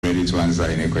ready to answer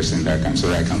any question that comes so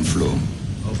that I can flow.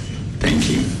 Okay.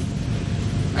 Thank you.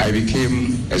 I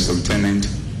became a subtenant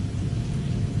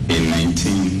in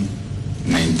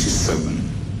 1997.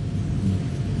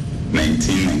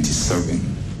 1997,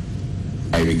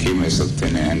 I became a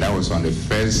subtenant, and that was on the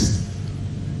 1st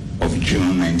of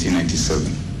June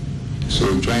 1997.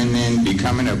 So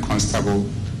becoming a constable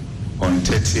on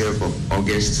 30th of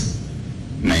August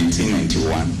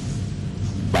 1991,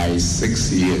 by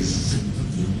 6 years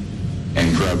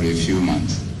and probably a few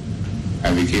months,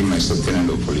 I became a subtenant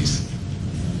of police.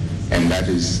 And that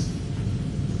is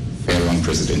very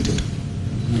unprecedented.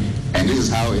 And this is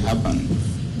how it happened.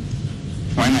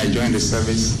 When I joined the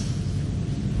service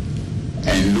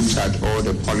and looked at all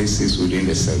the policies within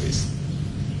the service,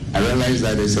 I realized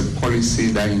that there's a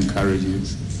policy that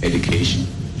encourages education.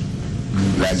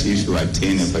 That if you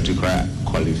attain a particular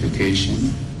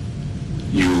qualification,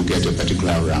 you get a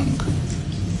particular rank.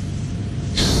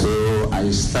 So I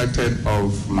started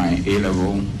off my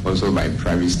A-level also by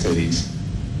private studies,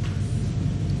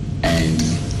 and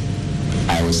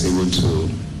I was able to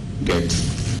get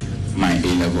my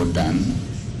A-level done.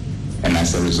 And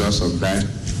as a result of that,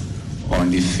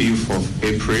 on the 5th of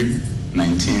April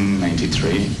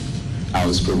 1993, I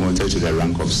was promoted to the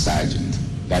rank of sergeant.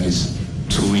 That is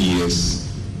 2 years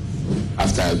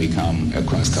after I became a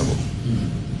constable.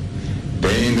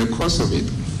 Then in the course of it,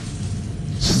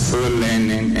 still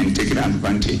learning and taking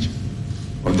advantage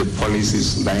of the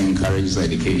policies that encourage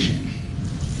education,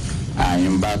 I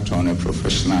embarked on a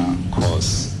professional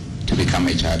course to become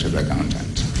a chartered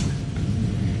accountant.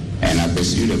 And I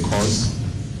pursued the course,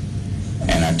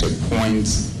 and at a point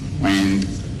when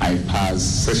I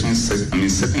passed certain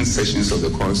sessions of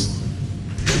the course,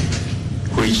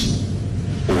 which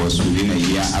was within a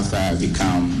year after I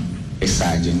became a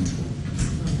sergeant,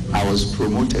 I was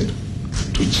promoted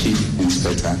to Chief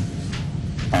Inspector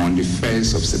on the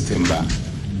 1st of September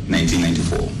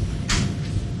 1994,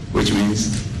 which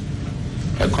means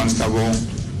a constable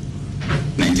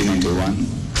 1991,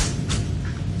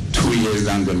 2 years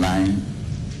down the line,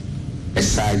 a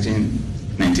sergeant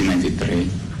 1993,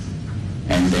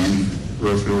 and then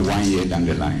roughly 1 year down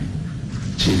the line,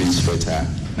 Chief Inspector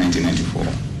 1994.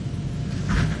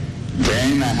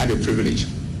 Then I had a privilege.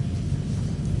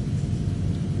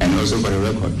 And also for the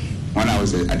record, when I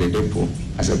was at the depot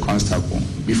as a constable,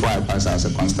 before I passed as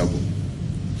a constable,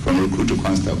 from recruit to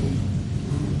constable,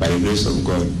 by the grace of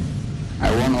God,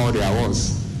 I won all the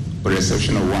awards, with the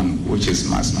exception of one, which is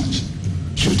mass match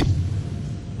shooting.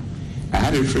 I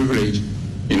had a privilege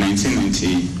in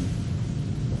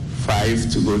 1995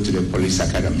 to go to the police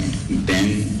academy,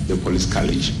 then the police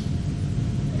college.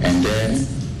 And there,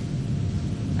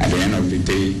 at the end of the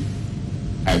day,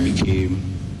 I became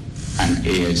an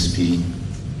ASP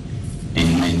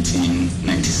in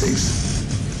 1996.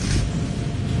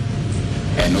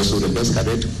 And also the best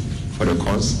cadet for the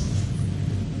course.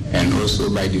 And also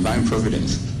by divine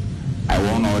providence, I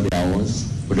won all the awards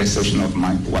with the exception of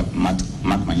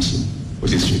marksmanship,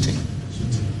 which is shooting.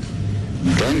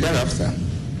 Then thereafter,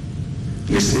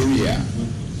 the same year,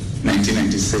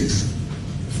 1996,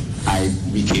 I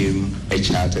became a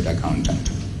chartered accountant.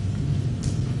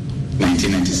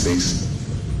 1996,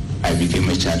 I became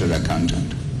a chartered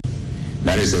accountant.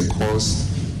 That is a course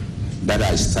that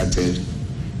I started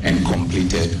and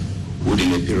completed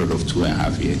within a period of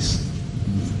 2.5 years.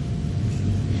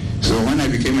 So when I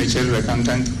became a chartered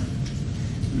accountant,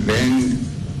 then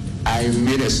I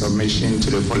made a submission to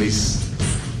the police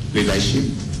leadership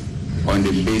on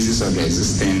the basis of the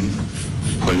existing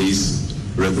police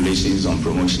regulations on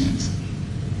promotions.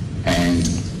 And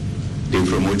they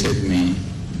promoted me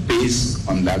based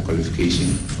on that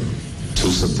qualification to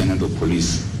subtenant of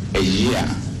police a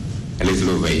little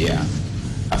over a year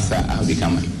after I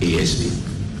became an ASP.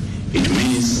 It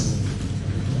means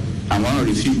I'm one of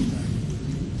the few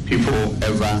people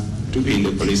ever to be in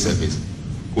the police service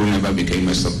who never became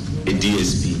a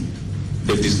DSP,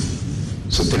 Deputy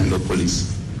Subtenant of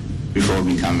Police, before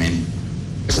becoming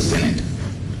a subtenant.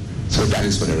 So that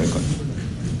is for the record.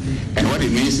 And what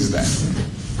it means is that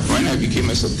when I became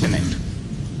a subtenant,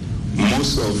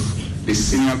 most of the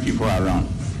senior people around,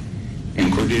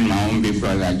 including my own big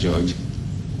brother George,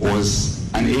 was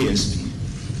an ASP.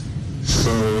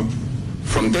 So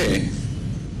from there,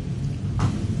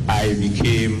 I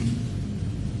became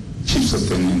chief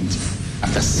subtenant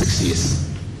after 6 years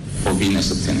of being a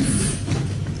subtenant.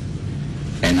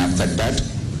 And after that,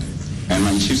 and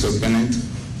my chief subtenant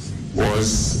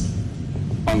was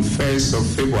on 1st of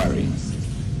February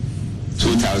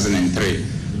 2003.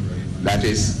 That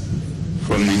is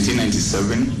from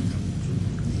 1997.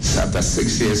 So after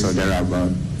 6 years or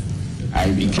thereabout,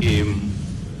 I became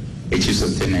a chief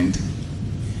lieutenant.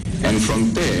 And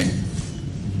from there,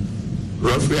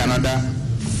 roughly another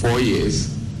 4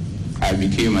 years, I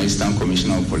became Assistant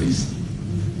Commissioner of Police.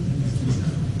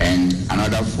 And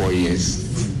another 4 years,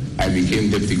 I became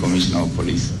Deputy Commissioner of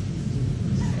Police.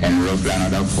 And roughly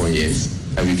another 4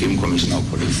 years, I became Commissioner of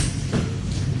Police,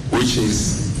 which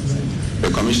is the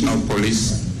Commissioner of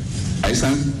Police,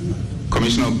 Assistant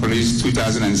Commissioner of Police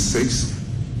 2006,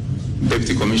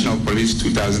 Deputy Commissioner of Police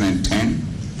 2010,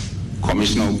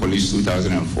 Commissioner of Police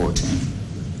 2014.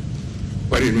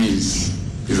 What it means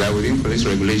is that within police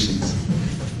regulations,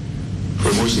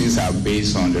 promotions are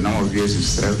based on the number of years you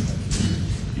serve,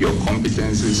 your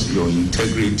competencies, your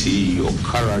integrity, your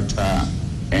character,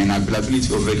 and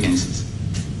availability of vacancies.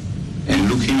 And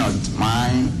looking at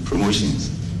my promotions,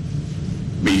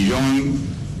 beyond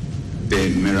the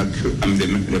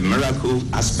miracle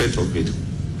aspect of it,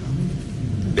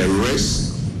 the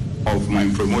rest of my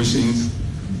promotions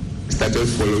started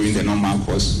following the normal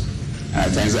course. And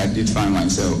at times I did find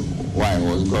myself, why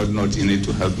was God not in it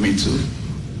to help me to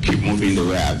keep moving the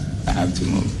way I have to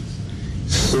move?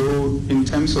 So in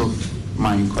terms of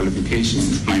my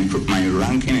qualifications, my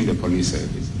ranking in the police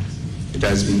service, it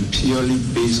has been purely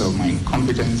based on my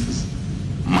competences,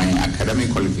 my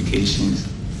academic qualifications,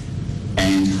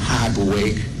 and hard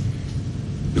work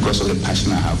because of the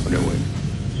passion I have for the work.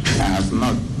 I have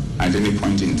not at any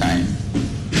point in time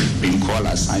been called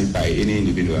aside by any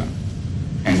individual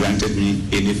and granted me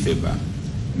any favor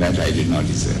that I did not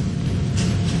deserve.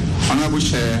 Honorable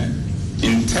Chair,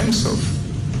 in terms of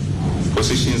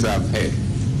positions I've held,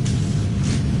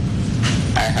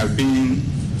 I have been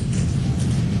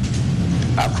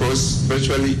across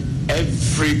virtually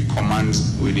every command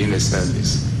within the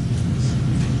service.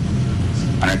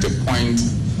 And at a point,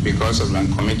 because of my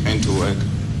commitment to work,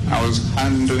 I was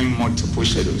handling multiple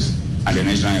schedules at the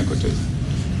National Headquarters.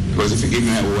 Because if you give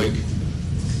me a work,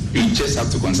 you just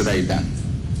have to consider it done.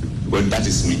 Because that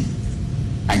is me.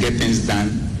 I get things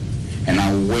done, and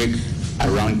I work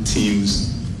around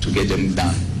teams to get them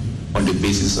done on the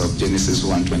basis of Genesis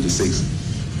 1:26,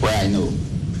 where I know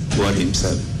God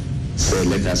himself said,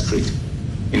 let us create,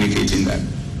 indicating that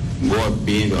God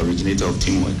being the originator of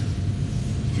teamwork,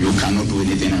 you cannot do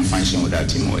anything and function without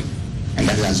teamwork. And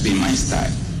that has been my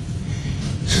style.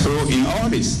 So in all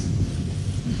this,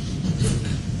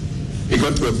 it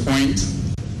got to a point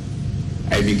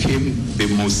I became the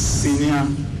most senior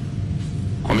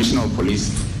Commissioner of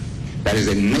Police, that is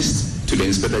the next to the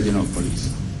Inspector General of Police.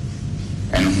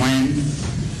 And when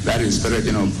that Inspector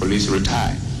General of Police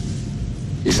retired,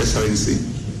 His Excellency,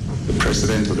 the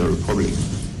President of the Republic,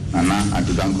 Nana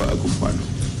Addo Akufo-Addo,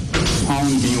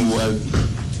 found me well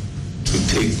to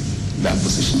take that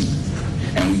position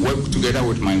and work together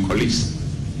with my colleagues,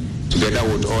 together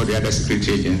with all the other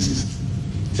security agencies,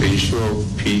 to ensure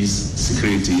peace,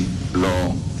 security,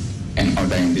 law, and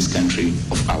order in this country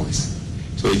of ours.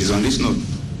 So it is on this note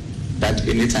that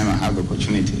anytime I have the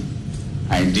opportunity,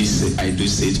 I do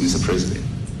say to Mr. President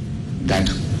that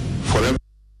forever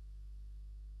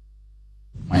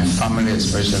my family,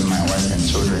 especially my wife and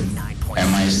children,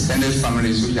 and my extended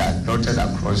families which are dotted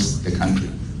across the country,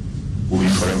 will be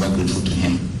forever grateful to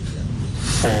him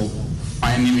for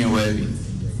finding me worthy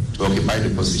to occupy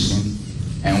the position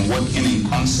and working in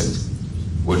concert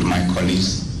with my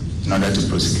colleagues in order to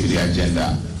prosecute the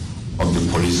agenda of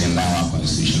the police in line with our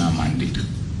constitutional mandate.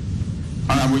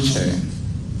 Honorable Chair,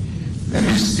 let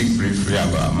me speak briefly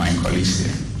about my colleagues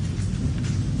here.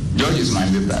 George is my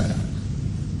big brother.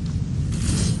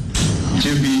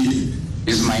 JB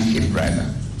is my kid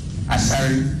brother.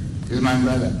 Asari is my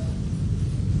brother.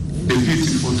 The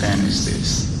beautiful thing is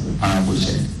this, Honorable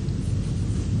Chair.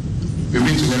 We've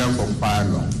been together for far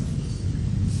long.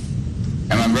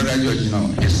 And my brother George, you know,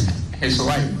 his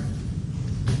wife,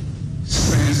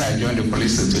 since I joined the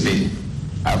police today,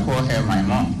 I call her my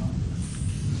mom.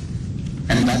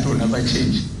 And that will never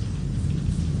change.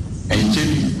 And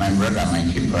Jimmy, my brother, my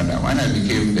kid brother, when I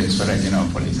became the Inspector General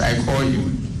of Police, I call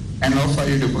you and offer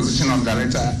you the position of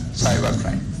Director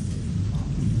Cybercrime.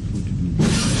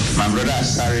 My brother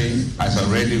Asari has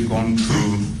already gone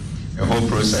through the whole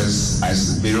process at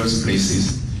various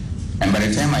places. And by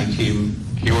the time I came,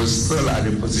 he was still at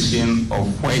the position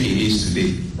of where he is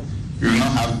today. You will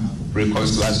not have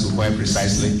recourse to us to where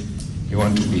precisely you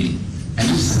want to be. And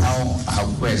this is how I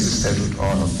have coexisted with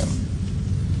all of them.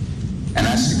 And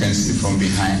as you can see from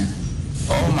behind,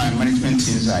 all my management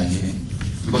teams are here,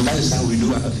 because that is how we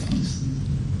do other things.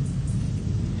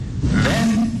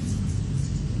 Then,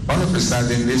 all of a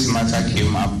sudden, this matter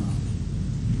came up,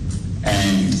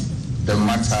 and the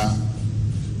matter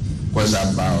was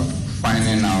about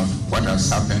finding out what has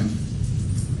happened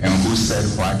and who said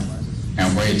what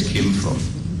and where it came from.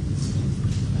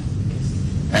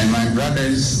 And my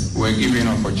brothers were given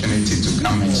opportunity to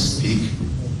come and speak.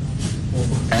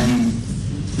 And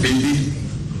they did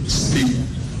speak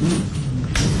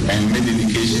and made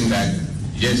indication that,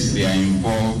 yes, they are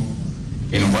involved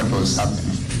in what was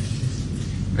happening.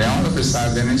 Then all of a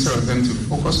sudden, instead of them to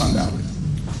focus on that,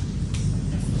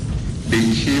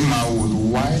 they came out with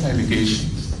wild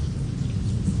allegations,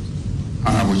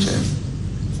 Honorable Chair,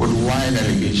 with wild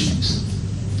allegations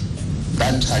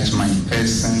that touch my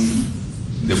person,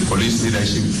 the police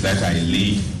leadership that I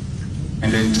lead,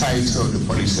 and the entirety of the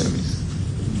police service.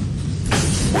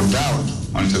 Without,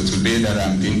 until today that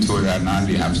I'm being told that now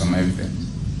they have some evidence,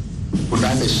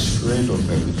 without a shred of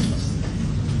evidence,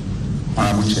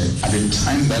 Honorable Chair, at the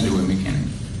time that they were making it,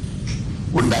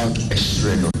 without a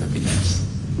shred of evidence.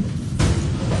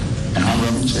 And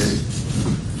Honorable Chair,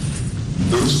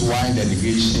 those wild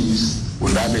allegations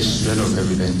without a shred of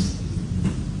evidence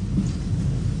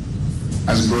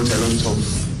has brought a lot of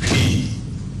pain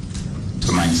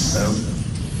to myself,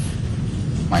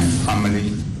 my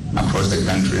family across the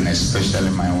country, and especially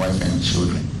my wife and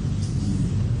children.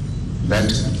 That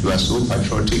you are so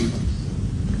patriotic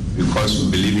because you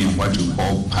believe in what you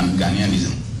call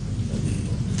Pan-Ghanaianism,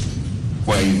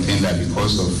 where you think that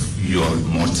because of your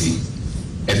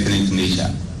multi-ethnic nature,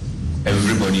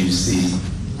 everybody you see,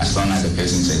 as long as the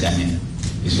person is a Ghanaian,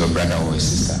 is your brother or a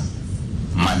sister,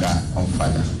 mother or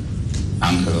father,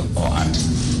 uncle or auntie.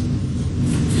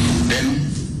 Then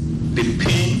the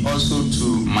pain also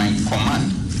to my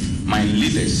command, my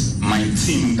leaders, my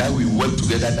team, that we work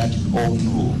together, that you all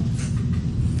know.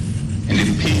 And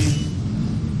the pain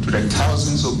to the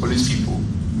thousands of police people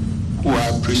who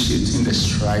are appreciating the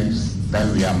strides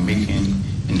that we are making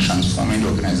in transforming the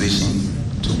organization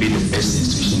to be the best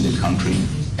institution in the country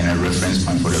and a reference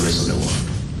point for the rest of the world.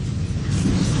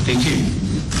 They came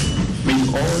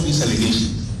with all these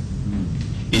allegations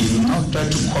in order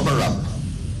to cover up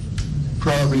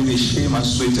probably the shame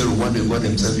associated with what they got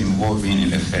themselves involved in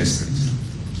the first place.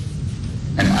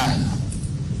 And I,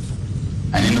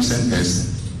 an innocent person,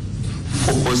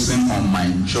 focusing on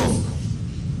my job,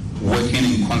 working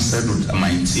in concert with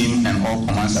my team and all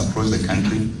commands across the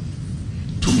country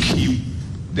to keep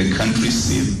the country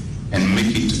safe and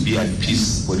make it to be at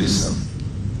peace with itself.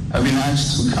 I've been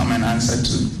asked to come and answer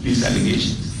to these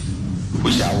allegations,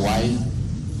 which are wide,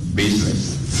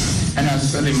 baseless. And I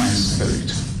felt in my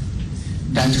spirit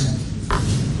that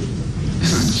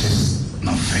this is just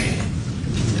not fair.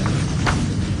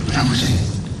 I would say,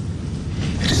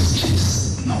 it is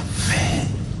just not fair.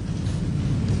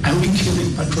 Are we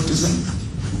killing patriotism?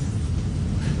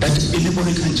 That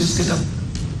anybody can just get up,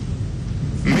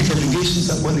 make allegations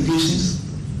upon allegations,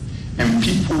 and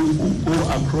people who go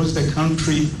across the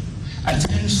country at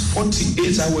times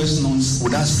 48 hours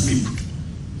without sleep,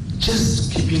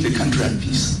 just keeping the country at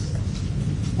peace,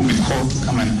 will be called to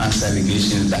come and answer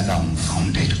allegations that are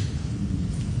unfounded.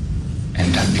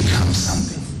 And that becomes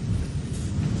something.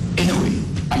 Anyway,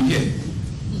 I'm here.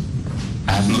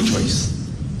 I have no choice.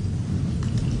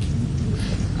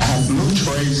 I have no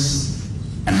choice,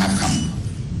 and I have come.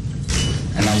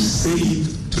 And I say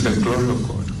it to the glory of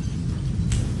God,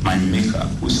 my Maker,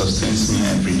 who sustains me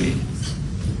every day.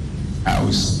 I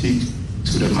will speak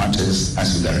to the matters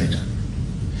as you direct.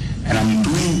 And I'm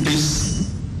doing this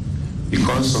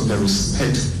because of the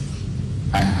respect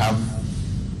I have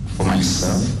for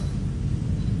myself,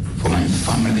 for my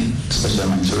family, especially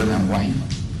my children and wife,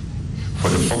 for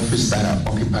the office that I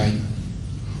occupy,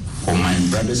 for my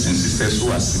brothers and sisters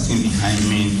who are sitting behind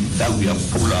me, that we have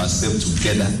pulled ourselves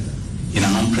together in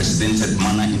an unprecedented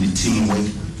manner in the teamwork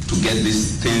to get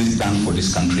these things done for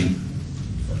this country,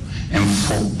 and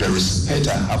for the respect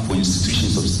I have for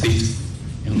institutions of state,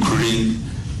 including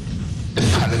the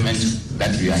parliament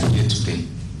that we are here today.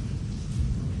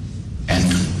 And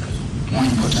more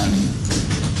importantly,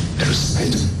 the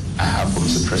respect I have for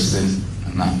Mr. President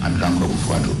Adranko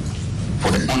Kufuado,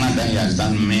 for the honor that he has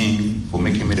done me for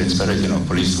making me the Inspector General of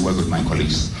Police to work with my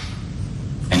colleagues.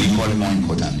 And equally more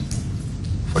importantly,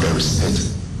 for the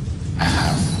respect I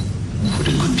have for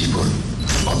the good people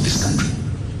of this country.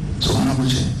 So, Honorable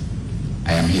Chair,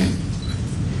 I am here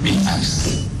being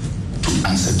asked to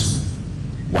answer to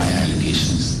why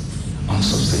allegations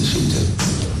unsubstantiated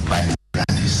by the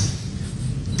brothers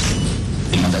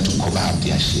in order to cover up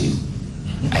their shame.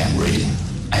 I am ready.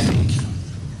 I thank you.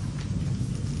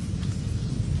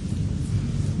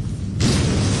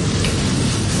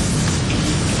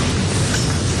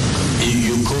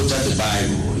 You quoted the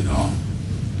Bible, you know.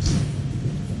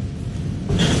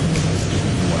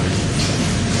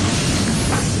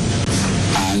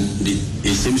 And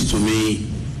it seems to me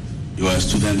You are a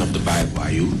student of the Bible, are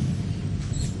you?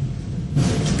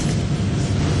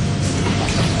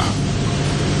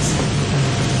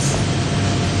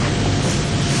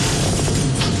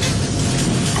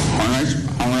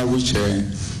 Honorable Chair,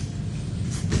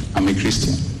 I'm a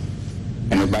Christian,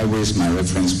 and the Bible is my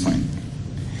reference point.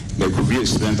 There could be a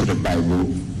student of the Bible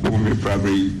who may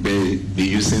probably be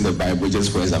using the Bible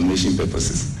just for examination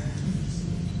purposes,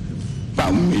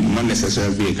 but may not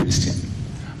necessarily be a Christian.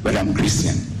 But I'm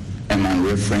Christian, and my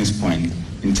reference point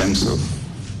in terms of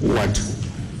what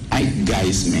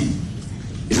guides me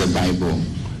is the Bible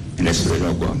and the Spirit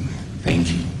of God.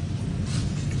 Thank you.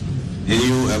 Did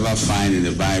you ever find in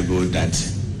the Bible that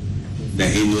the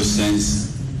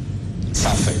innocents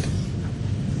suffered?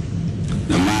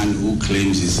 The man who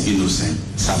claims he's innocent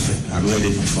suffered. Have you read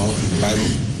it before in the Bible?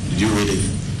 Did you read it?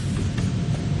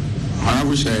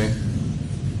 Honorable Chair,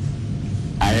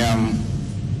 I am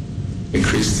a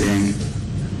Christian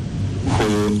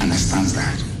who understands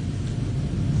that.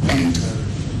 And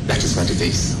that is what it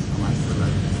is.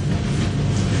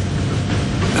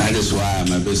 That is why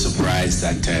I'm a bit surprised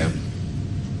that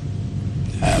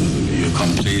you're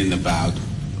complaining about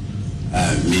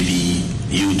maybe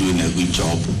you doing a good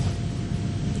job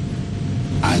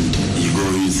and you're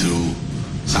going through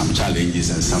some challenges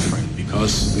and suffering,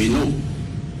 because we know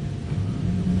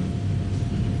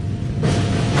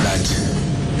that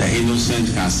the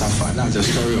innocent can suffer. That's the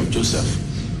story of Joseph.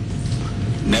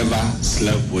 Never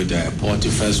slept with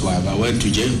Potiphar's wife, but went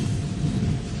to jail.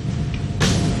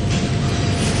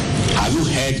 Have you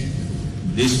heard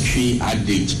this tree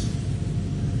adage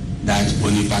that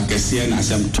Onipakesian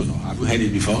Asemtuno? Have you heard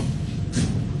it before?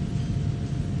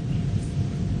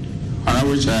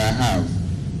 Honorable Chair, I have.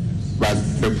 But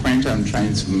the point I'm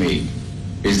trying to make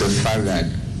is the fact that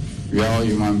we are all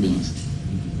human beings.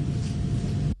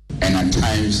 And at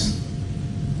times,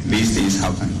 these things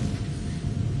happen.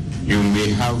 You may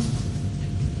have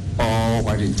all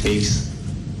what it takes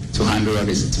to handle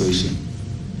the situation.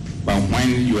 But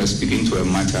when you are speaking to a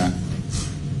matter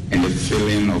and the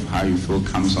feeling of how you feel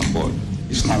comes on board,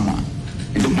 it's normal.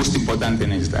 And the most important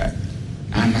thing is that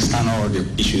I understand all the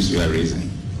issues you are raising.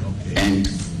 Okay. And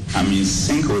I'm in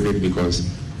sync with it because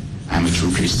I'm a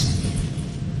true Christian.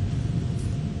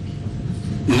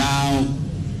 Now,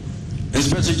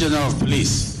 Inspector General of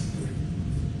Police,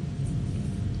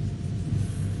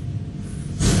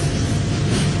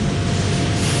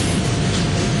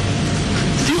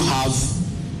 do you have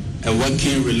a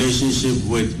working relationship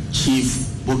with Chief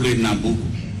Bugri Nabu?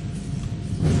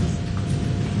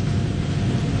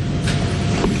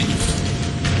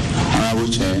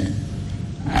 Honorable Chair,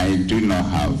 I do not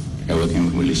have a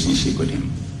working relationship with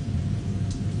him.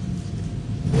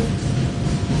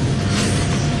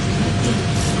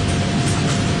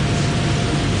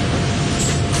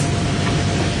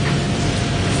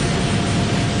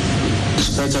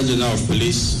 Inspector General of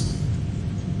Police,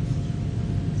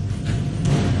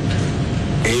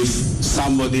 if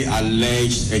somebody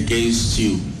alleged against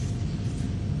you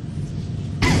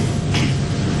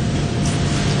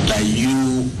that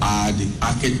you are the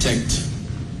architect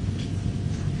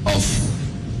of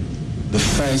the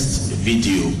first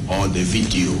video or the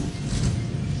video,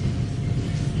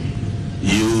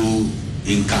 you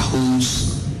in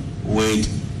cahoots with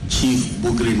Chief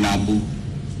Bugri Nabu,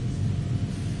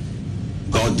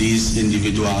 got these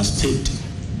individuals taped,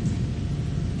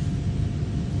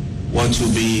 what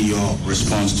will be your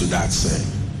response to that, sir?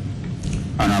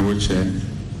 Honorable Chair,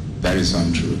 that is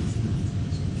untrue.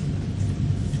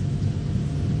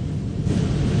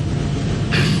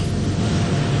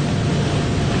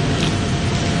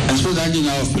 Inspector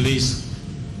General of Police,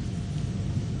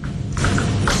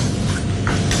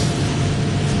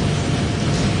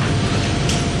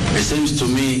 it seems to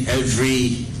me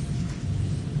every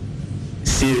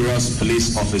serious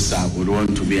police officer would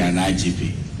want to be an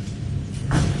IGP.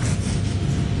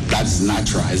 That's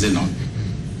natural, is it not?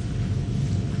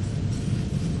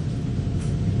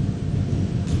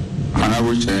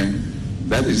 Honorable Chair,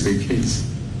 that is the case.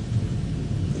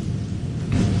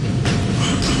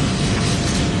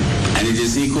 And it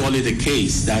is equally the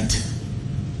case that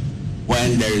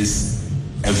when there is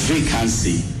a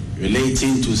vacancy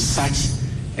relating to such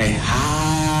a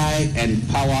high and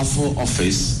powerful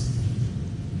office,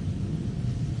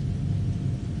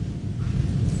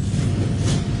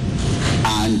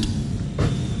 and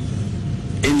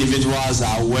individuals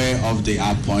are aware of the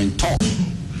appointee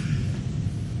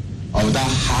of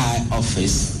that high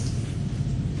office,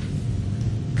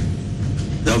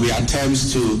 there will be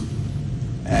attempts to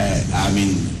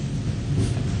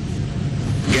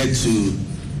get to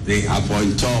the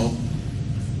appointee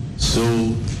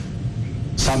so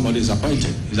somebody is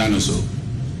appointed. Is that not so?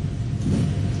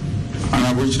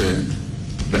 Honorable Chair,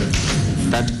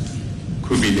 that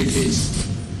could be the case,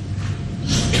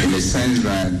 in the sense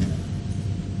that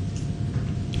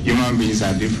human beings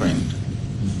are different.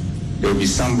 There will be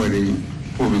somebody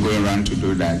who will be going around to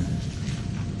do that,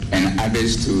 and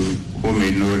others too who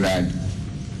may know that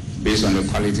based on the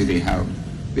quality they have,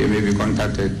 they may be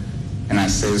contacted and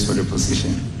assessed for the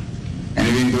position. And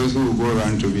even those who will go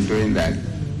around to be doing that,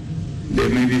 there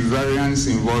may be variance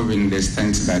involved in the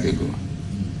extent that they go.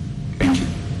 Thank you.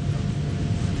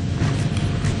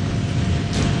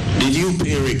 Did you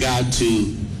pay regard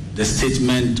to the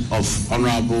statement of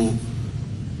Honorable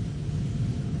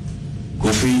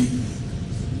Kofi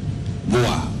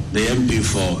Boa, the MP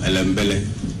for Elembele?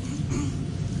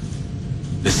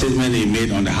 The statement he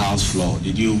made on the House floor,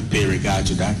 did you pay regard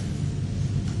to that?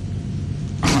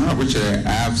 Honorable Chair,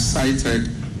 I have cited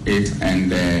it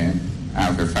and I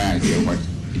have a fair idea what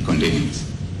it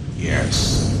contains.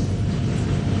 Yes.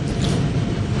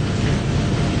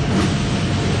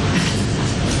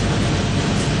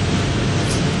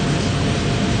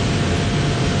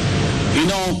 You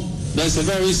know, there's a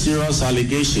very serious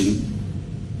allegation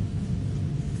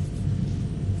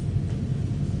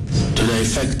to the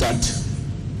effect that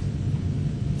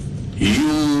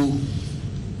you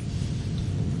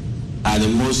are the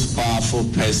most powerful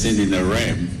person in the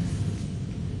realm,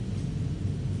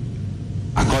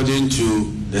 according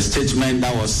to the statement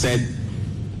that was said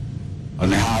on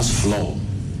the House floor,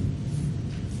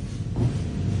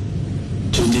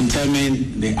 to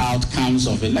determine the outcomes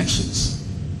of elections.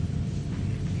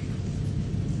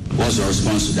 What's your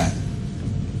response to that?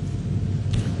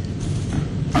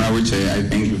 Honorable Chair, I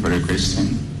thank you for the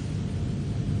question.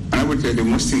 Honorable Chair, the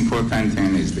most important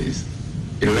thing is this.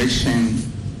 Election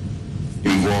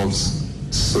involves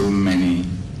so many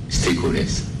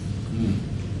stakeholders,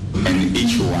 and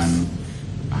each one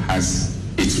has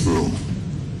its role,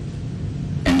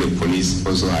 and the police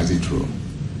also has its role.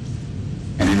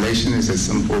 An election is a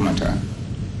simple matter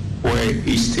where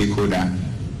each stakeholder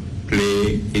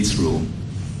play its role,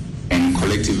 and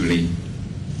collectively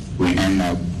we end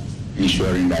up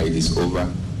ensuring that it is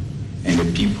over, and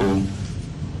the people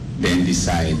then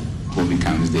decide who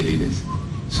becomes the leaders.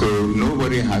 So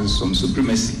nobody has some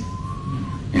supremacy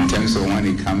in terms of when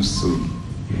it comes to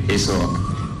his or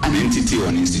an entity or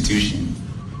an institution,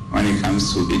 when it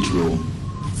comes to its role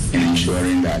in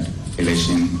ensuring that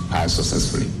election pass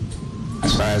successfully.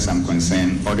 As far as I'm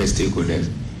concerned, all the stakeholders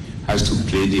has to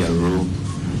play their role,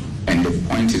 and the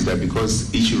point is that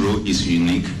because each role is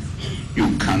unique,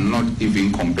 you cannot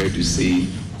even compare to say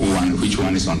which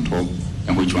one is on top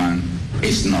and which one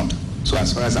is not. So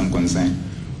as far as I'm concerned,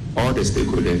 all the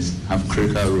stakeholders have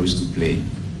critical roles to play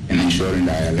in ensuring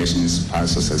that our elections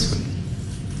pass successfully.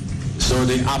 So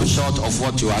the upshot of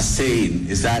what you are saying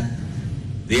is that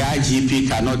the IGP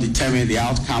cannot determine the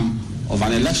outcome of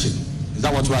an election. Is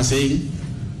that what you are saying?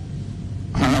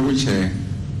 Honorable Chair,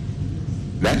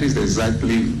 that is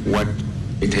exactly what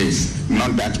it is.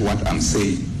 Not that what I'm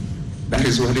saying. That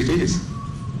is what it is.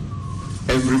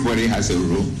 Everybody has a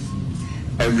role.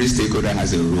 Every stakeholder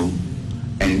has a role.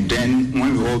 And then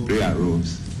when we all play our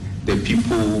roles, the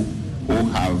people who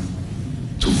have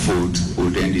to vote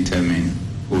will then determine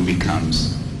who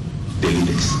becomes the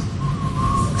leaders.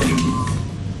 Thank you.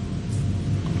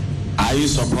 Are you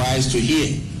surprised to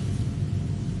hear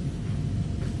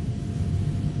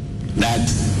that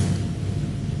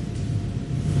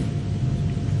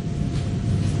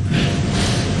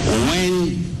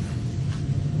when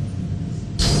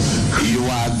you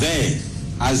are there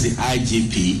as the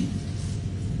IGP,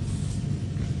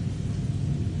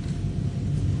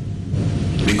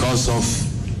 because of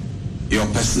your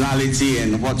personality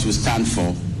and what you stand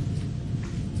for,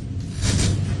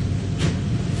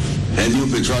 the New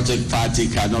Patriotic Party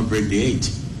cannot break the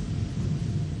 8?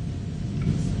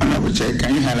 Honorable Chair,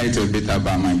 can you highlight a bit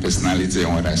about my personality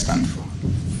and what I stand for?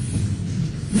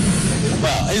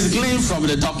 Well, it's gleaned from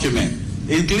the document.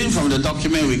 It's gleaned from the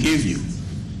document we gave you.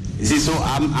 You see, so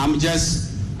I'm just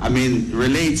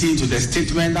relating to the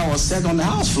statement that was said on the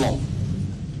House floor.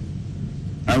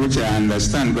 Which I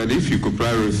understand, but if you could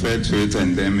probably refer to it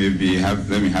and then maybe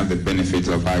let me have the benefit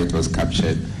of how it was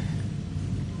captured.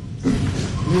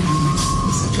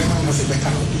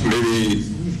 Maybe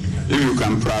if you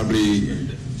can probably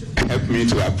help me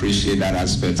to appreciate that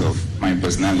aspect of my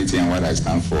personality and what I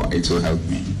stand for, it will help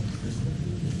me.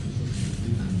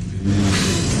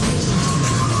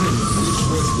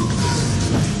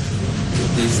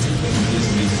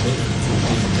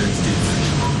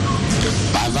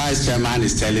 My vice chairman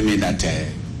is telling me that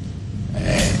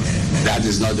that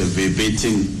is not a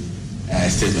verbatim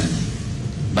statement.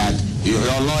 But your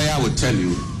lawyer will tell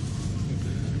you.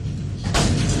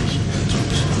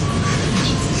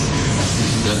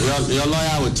 Your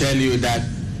lawyer will tell you that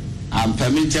I'm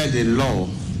permitted in law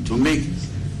to make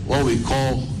what we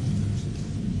call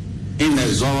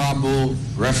inexorable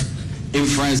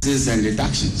inferences and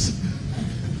deductions.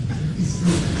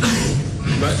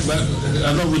 But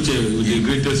I know with the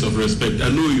greatest of respect, I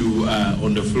know you are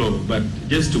on the floor, but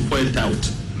just to point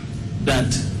out that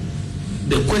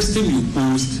the question you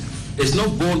posed is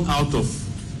not born out of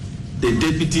the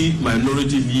deputy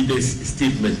minority leader's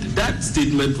statement. That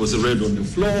statement was read on the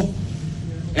floor,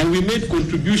 and we made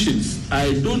contributions.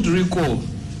 I don't recall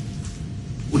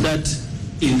that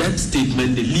in that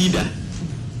statement the leader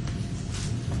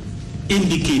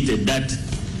indicated that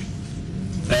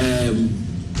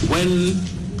when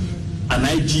an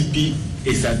IGP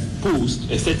is at post,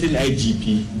 a certain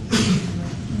IGP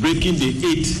breaking the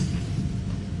 8,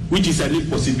 which is an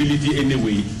impossibility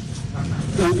anyway,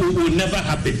 will never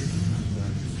happen.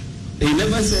 He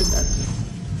never said that.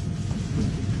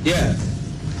 Yeah.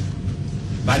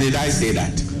 But did I say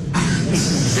that?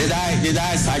 Did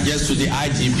I suggest to the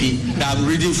IGP that I'm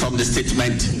reading from the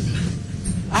statement?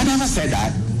 I never said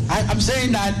that. I'm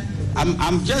saying that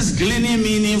I'm just gleaning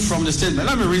meaning from the statement.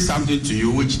 Let me read something to you,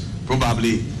 which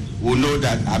probably will know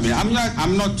that. I mean,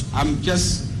 I'm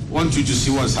just want you to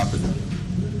see what's happening.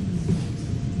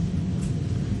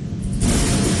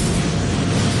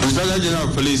 Inspector General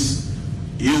of Police,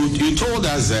 you told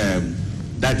us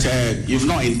that you've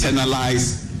not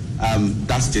internalized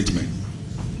that statement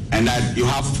and that you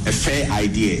have a fair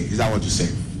idea. Is that what you say?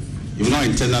 You've not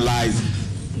internalized,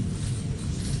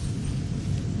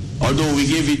 although we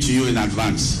gave it to you in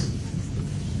advance.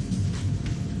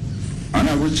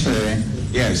 Honorable Chair,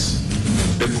 yes.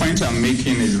 The point I'm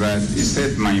making is that you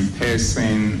said my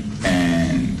person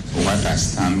and what I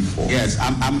stand for. Yes,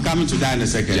 I'm coming to that in a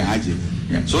second.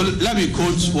 Yeah. So let me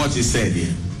quote what he said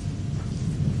here.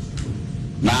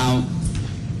 Now,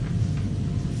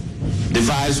 the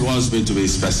Vice wants me to be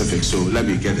specific, so let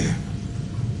me get there.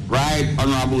 Right,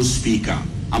 Honorable Speaker,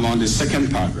 I'm on the second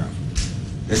paragraph.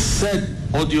 The said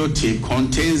audio tape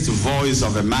contains the voice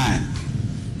of a man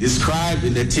described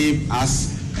in the tape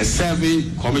as a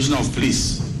serving commissioner of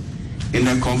police in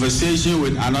a conversation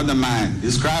with another man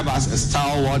described as a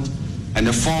stalwart and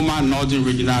the former Northern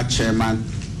Regional Chairman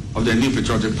of the New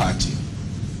Patriotic Party.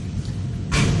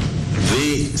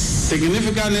 The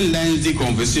significantly lengthy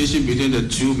conversation between the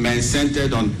two men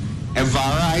centered on a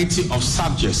variety of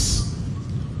subjects,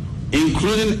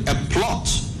 including a plot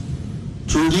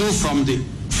to remove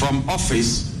from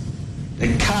office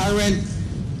the current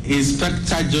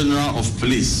Inspector General of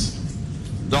Police,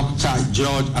 Dr.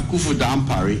 George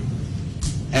Akufu-Dampare,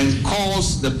 and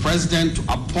calls the President to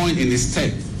appoint in his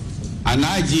stead an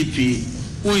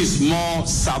IGP who is more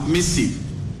submissive,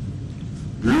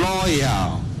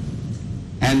 loyal,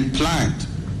 and pliant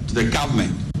to the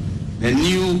government, the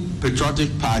New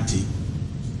Patriotic Party,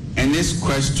 and its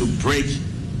quest to break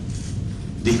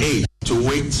the 8 to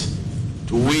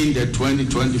win the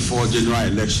 2024 general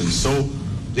election. So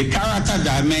the character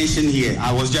dimension here,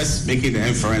 I was just making the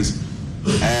inference,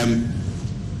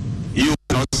 you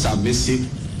are not submissive,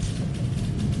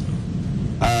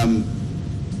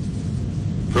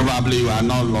 probably you are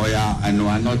not loyal and you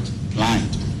are not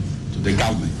pliant to the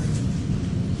government.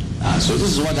 So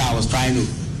this is what I was trying to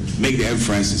make the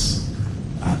inferences.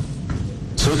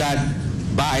 So that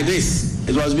by this,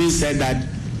 it was being said that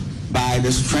by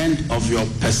the strength of your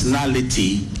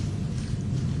personality,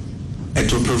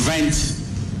 it will prevent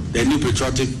the New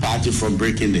Patriotic Party from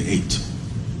breaking the 8.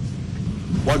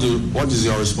 What is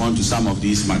your response to some of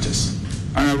these matters?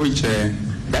 Honorable Chair,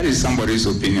 that is somebody's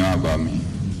opinion about me,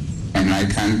 and I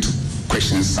can't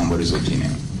question somebody's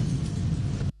opinion.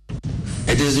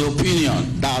 It is the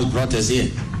opinion that has brought us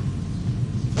here.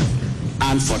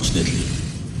 Unfortunately,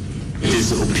 it is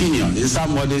the opinion, it is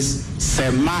somebody's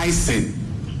surmising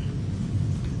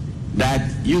that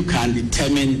you can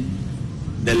determine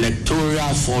the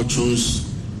electoral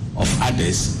fortunes of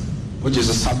others, which is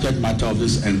the subject matter of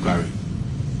this inquiry.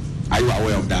 Are you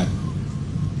aware of that?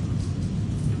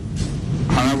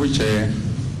 Honorable Chair,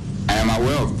 I am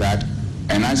aware of that,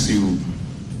 and as you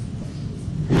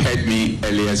heard me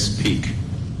earlier speak,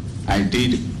 I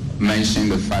did mention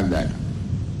the fact that,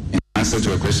 in answer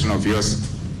to a question of yours,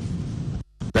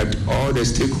 that all the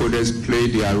stakeholders play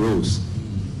their roles.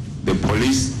 The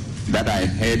police that I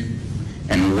heard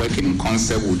and work in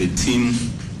concert with the team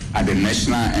at the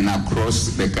national and across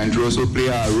the country also play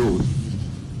our role.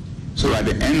 So at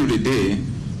the end of the day,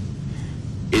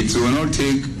 it will not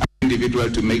take an individual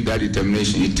to make that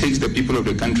determination. It takes the people of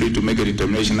the country to make a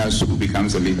determination as to who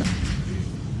becomes a leader.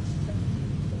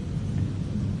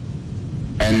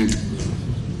 And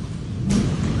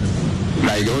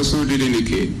like I also did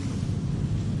indicate,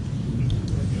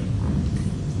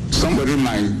 somebody,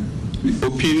 my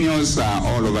opinions are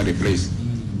all over the place.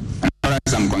 And as far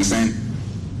as I'm concerned,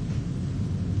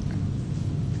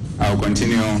 I'll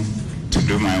continue to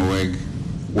do my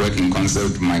work in concert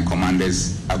with my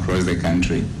commanders across the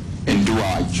country, and do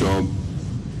our job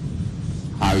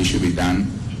how it should be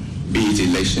done, be it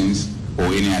elections or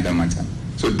any other matter.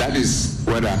 So that is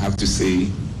what I have to say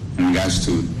in regards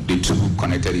to the two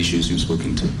connected issues you've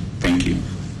spoken to. Thank you.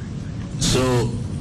 So